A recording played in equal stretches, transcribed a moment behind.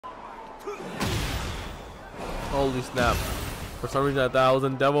Holy snap. For some reason I thought I was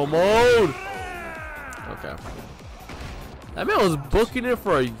in devil mode. Okay. That man was booking it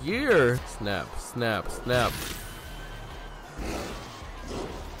for a year. Snap, snap, snap.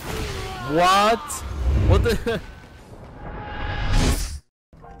 What? What the?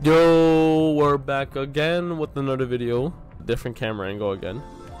 Yo, we're back again with another video. Different camera angle again.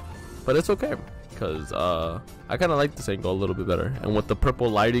 But it's okay. Because I kind of like this angle a little bit better. And with the purple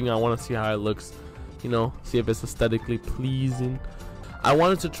lighting, I want to see how it looks. You know, see if it's aesthetically pleasing. I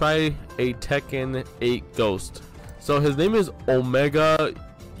wanted to try a Tekken 8 Ghost. So his name is Omega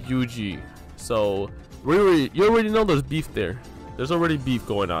UG. So you already know there's beef there. There's already beef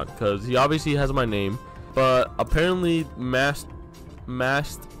going on because he obviously has my name, but apparently Masked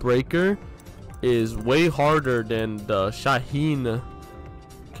Breaker is way harder than the Shaheen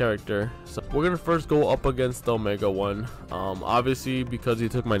character. So we're gonna first go up against the Omega one. Obviously because he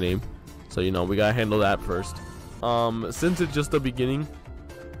took my name, so you know we gotta handle that first. Since it's just the beginning,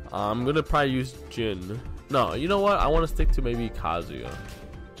 I'm gonna probably use Jin. No, you know what? I want to stick to maybe Kazuya,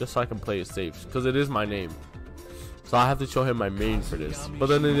 just so I can play it safe, because it is my name. So I have to show him my main for this. But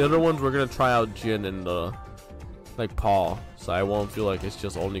then in the other ones, we're gonna try out Jin and like Paul, so I won't feel like it's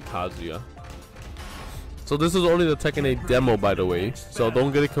just only Kazuya. So this is only the Tekken 8 demo, by the way. So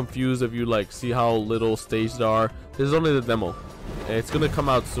don't get it confused if you like see how little stage there are. This is only the demo, and it's gonna come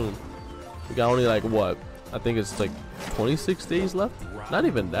out soon. We got only like what? I think it's like 26 days left. Not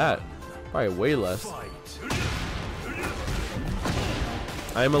even that. Probably way less.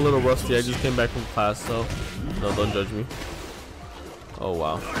 I am a little rusty. I just came back from class, so no, don't judge me. Oh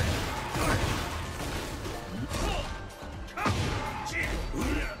wow.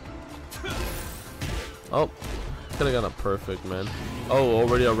 Oh, could have got a perfect, man. Oh,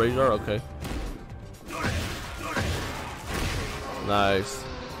 already a rage art? Okay. Nice.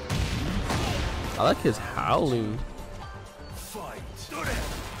 I like his howling.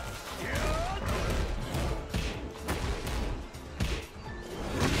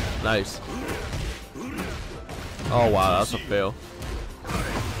 Nice. Oh wow, that's a fail.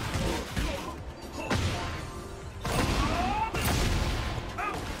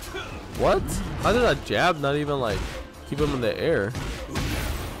 What? How did that jab not even like keep him in the air?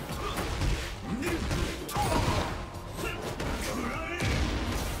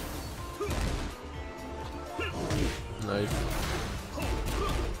 Nice.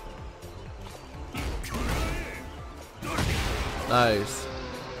 Nice.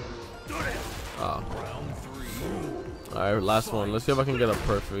 Oh. Alright, last one. Let's see if I can get a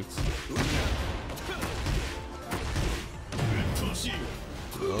perfect.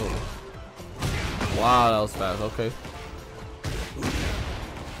 Oh. Wow, that was fast. Okay.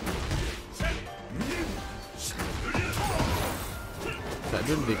 That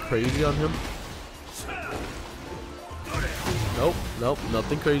didn't be crazy on him. Nope, nope,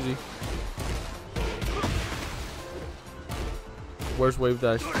 nothing crazy. Worst wave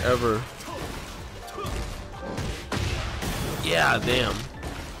dash ever. Yeah, damn.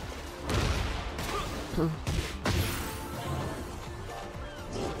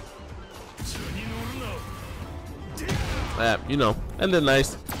 Yeah, you know, and then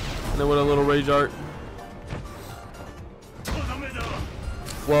nice. And then with a little rage art.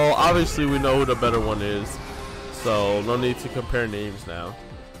 Well, obviously we know who the better one is, so no need to compare names now.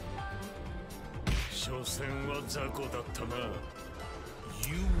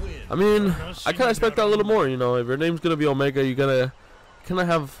 I mean, I kind of expect that a little more, you know. If your name's gonna be Omega, you gotta kind of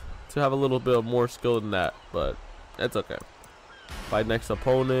have to have a little bit of more skill than that, but it's okay. Fight next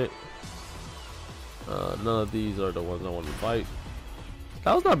opponent. None of these are the ones I want to fight.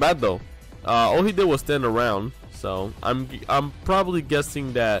 That was not bad though. All he did was stand around, so I'm probably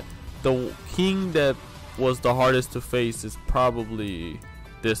guessing that the king that was the hardest to face is probably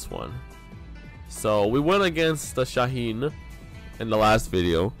this one. So we went against the Shaheen in the last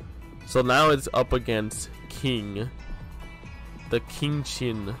video, so now it's up against King, the King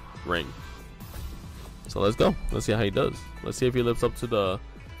Chin ring. So let's go. Let's see how he does. Let's see if he lives up to the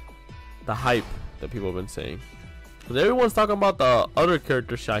hype that people have been saying. Because everyone's talking about the other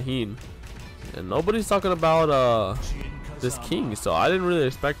character Shaheen, and nobody's talking about this King. So I didn't really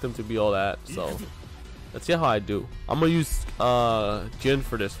expect him to be all that. So let's see how I do. I'm gonna use Jin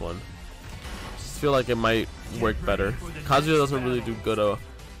for this one. Just feel like it might work better. Kazuya doesn't really do good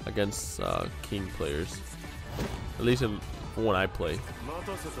against King players, at least when I play.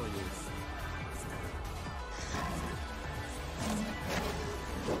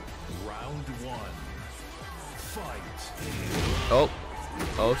 Round one. Fight.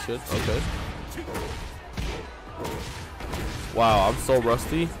 Oh shit. Okay. Wow, I'm so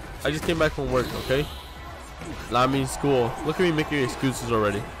rusty. I just came back from work, okay? I mean school. Look at me making excuses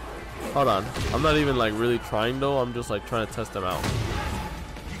already. Hold on. I'm not even like really trying though. I'm just like trying to test them out.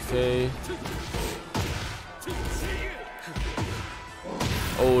 Okay.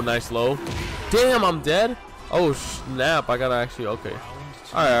 Oh, nice low. Damn, I'm dead. Oh snap! I gotta actually. Okay.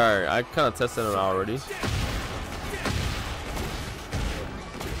 All right. I kind of tested him out already.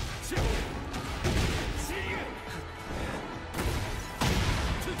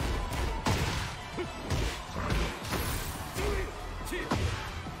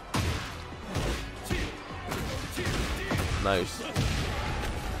 Nice.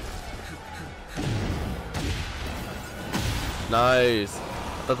 Nice.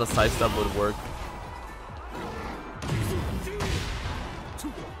 I thought the side step would work.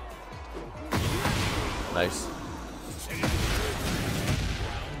 Nice.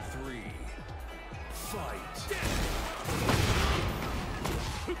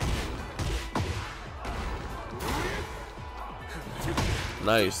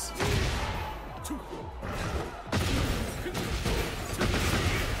 Nice.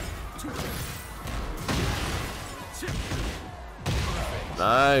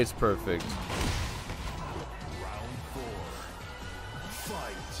 Nice, perfect.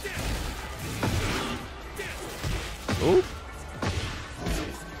 Oop.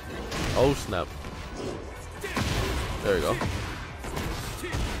 Oh snap. There we go.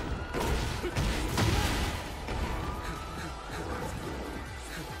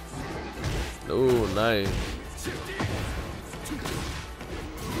 Oh, nice.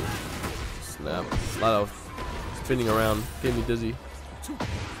 Snap. A lot of spinning around. Getting me dizzy.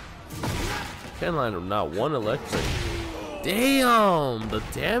 Can't line him, not one electric. Damn, the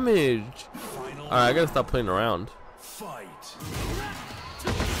damage. Alright, I gotta stop playing around.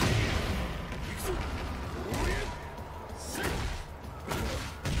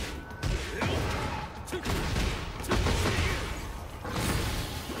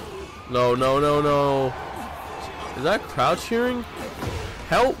 No, no, no, no. Is that crowd cheering?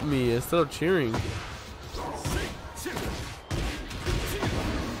 Help me instead of cheering.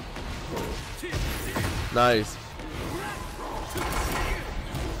 Nice.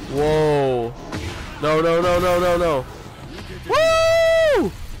 Whoa. No, no, no, no, no, no.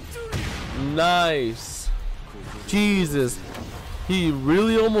 Woo! Nice. Jesus. He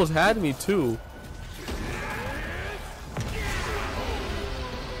really almost had me too.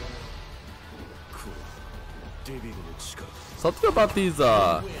 Something about these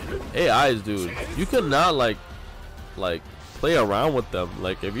AIs, dude. You cannot like play around with them.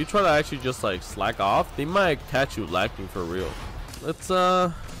 Like if you try to actually just like slack off, they might catch you lacking for real. Let's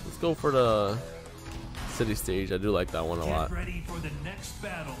go for the city stage. I do like that one a lot. Ready for the next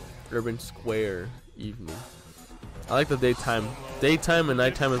battle. Urban Square evening. I like the daytime. Daytime and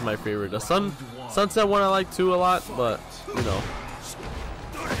nighttime is my favorite. The sunset one I like too a lot, but you know,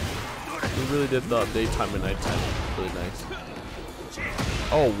 we really did the daytime and nighttime really nice.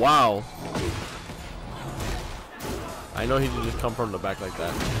 Oh wow. I know he can just come from the back like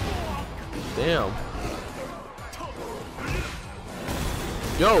that. Damn.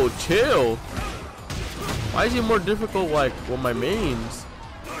 Yo, chill. Why is he more difficult like with my mains?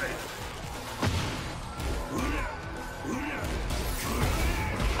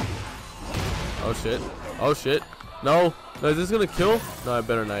 Oh shit. Oh shit. No. No, is this gonna kill? No, I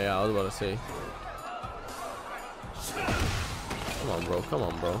better not. Yeah, I was about to say. Come on, bro. Come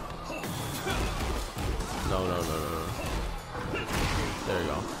on, bro. No, no, no, no, no. There you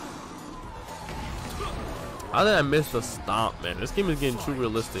go. How did I miss the stomp, man? This game is getting too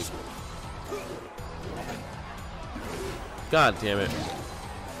realistic. God damn it.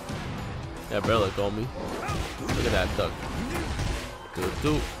 Yeah, better let go of me. Look at that duck.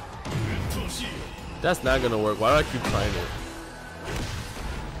 Dude. That's not gonna work. Why do I keep trying it?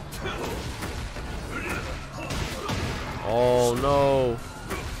 Oh no.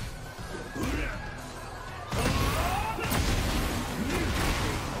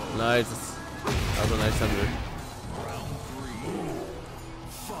 Nice. That was a nice ender.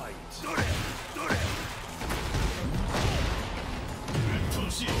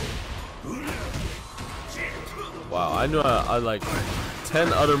 Wow, I knew I like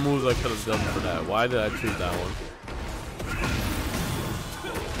 10 other moves I could have done for that. Why did I choose that one?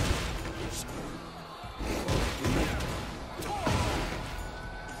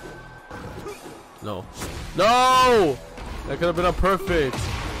 No. No! That could have been a perfect.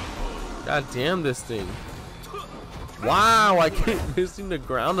 God damn this thing. Wow, I keep missing the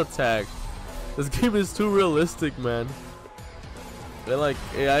ground attack. This game is too realistic, man. They're like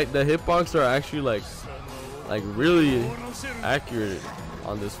AI, the hitbox are actually like really accurate.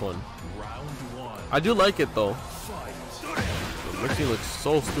 on this one. I do like it though. The mixing looks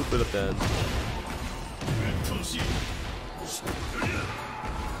so stupid at the end.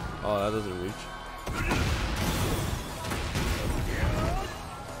 Oh, that doesn't reach.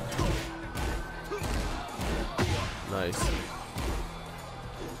 Nice.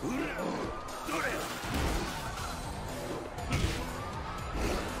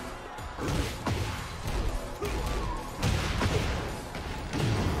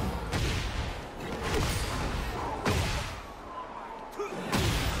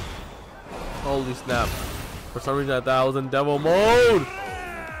 Holy snap. For some reason I thought I was in devil mode.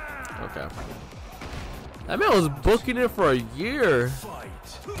 Okay. That man was booking it for a year.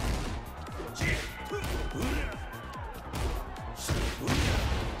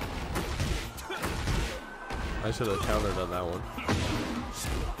 I should have countered on that one.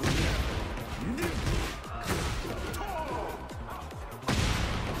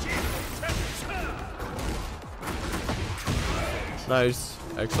 Nice.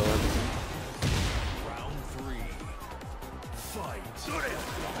 Excellent.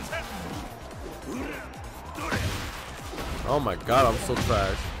 Oh my god, I'm so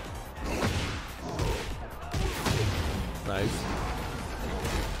trash. Nice.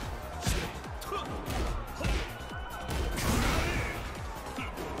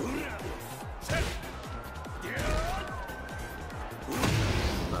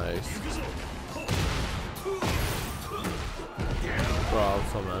 Nice. Bro, I'm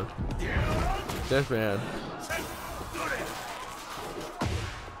so mad. This man.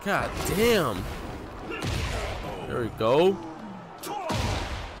 God damn. There we go.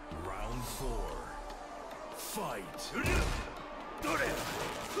 Round 4. Fight.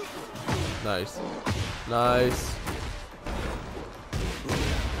 Nice. Nice.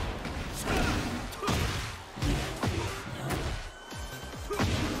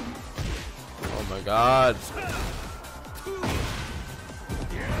 Oh my god.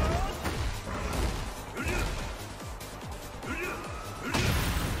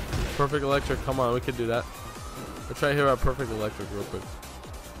 Perfect electric. Come on, we can do that. Let's try here at perfect electric real quick.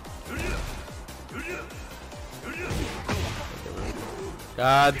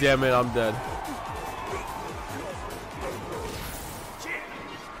 God damn it, I'm dead.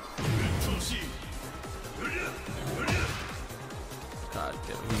 God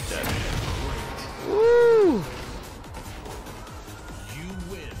damn it, he's dead. Woo! You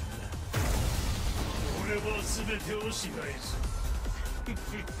win.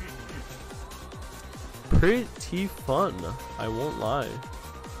 Pretty fun, I won't lie.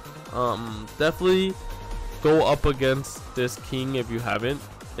 Definitely go up against this king if you haven't,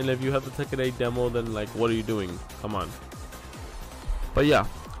 and if you have the Tekken 8 demo, then like, what are you doing? Come on. But yeah,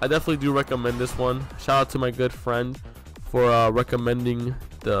 I definitely do recommend this one. Shout out to my good friend for recommending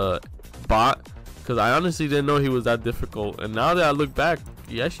the bot, because I honestly didn't know he was that difficult, and now that I look back,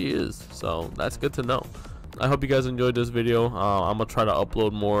 he actually is. So that's good to know. I hope you guys enjoyed this video. I'm gonna try to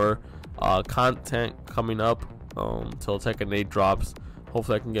upload more content coming up till Tekken 8 drops.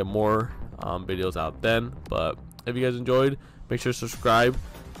 Hopefully I can get more videos out then. But if you guys enjoyed, make sure to subscribe.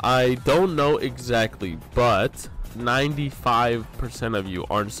 I don't know exactly, but 95% of you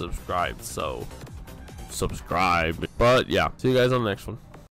aren't subscribed, so subscribe. But yeah, see you guys on the next one.